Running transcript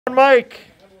Mike.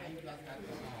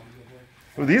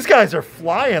 Ooh, these guys are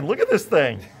flying. Look at this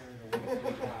thing.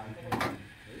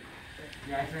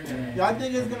 Yeah, I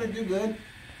think it's gonna do good.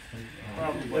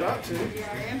 It ought to.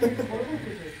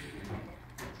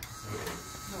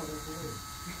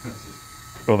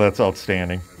 Oh, that's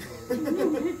outstanding. All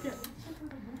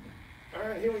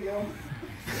right, here we go.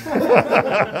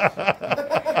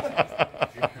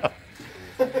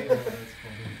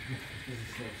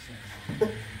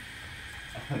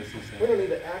 We don't need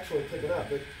to actually pick it up.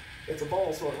 It's a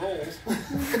ball, so it rolls.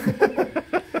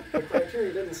 The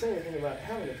criteria didn't say anything about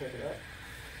having to pick it up.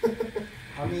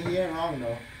 I mean, he ain't wrong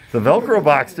though. The Velcro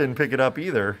box didn't pick it up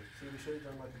either.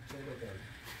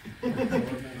 You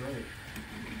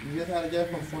just had to get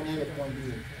from point A to point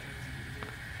B.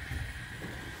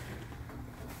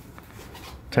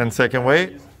 10-second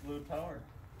wait.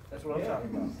 That's what I'm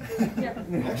talking about.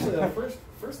 Actually, the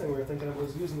first thing we were thinking of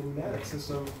was using a pneumatic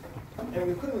system, and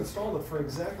we could have installed it for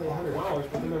exactly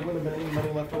 $100, but then there wouldn't have been any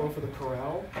money left over for the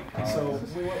corral. So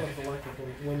we went with electric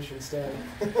and winch instead.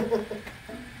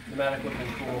 Pneumatic would have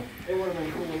been cool. It would have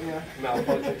been cool, yeah.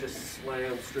 Malfunction just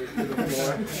slammed straight through the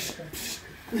floor.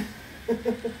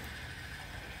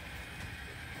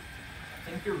 I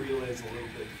think your relay is a little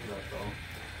big for that though.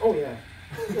 Oh yeah.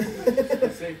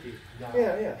 Safety.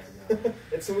 Yeah.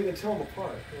 It's so we can tell them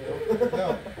apart. You know?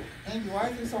 No, Andy, why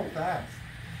is it so fast?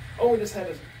 Oh, we just had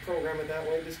to program it that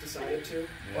way. Just decided to.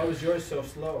 Why was yours so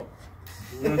slow?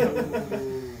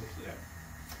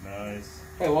 Nice.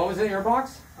 Hey, what was in your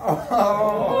box?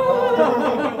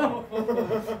 Oh.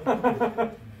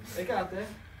 They got there.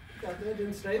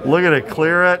 Didn't stay there. Look at it,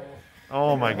 clear it.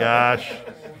 Oh my gosh.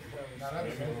 I'm a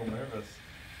little nervous.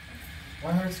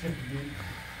 My heart's gonna beat.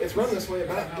 It's run this way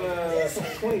about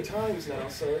 20 times now,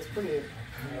 so it's pretty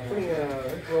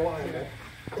reliable.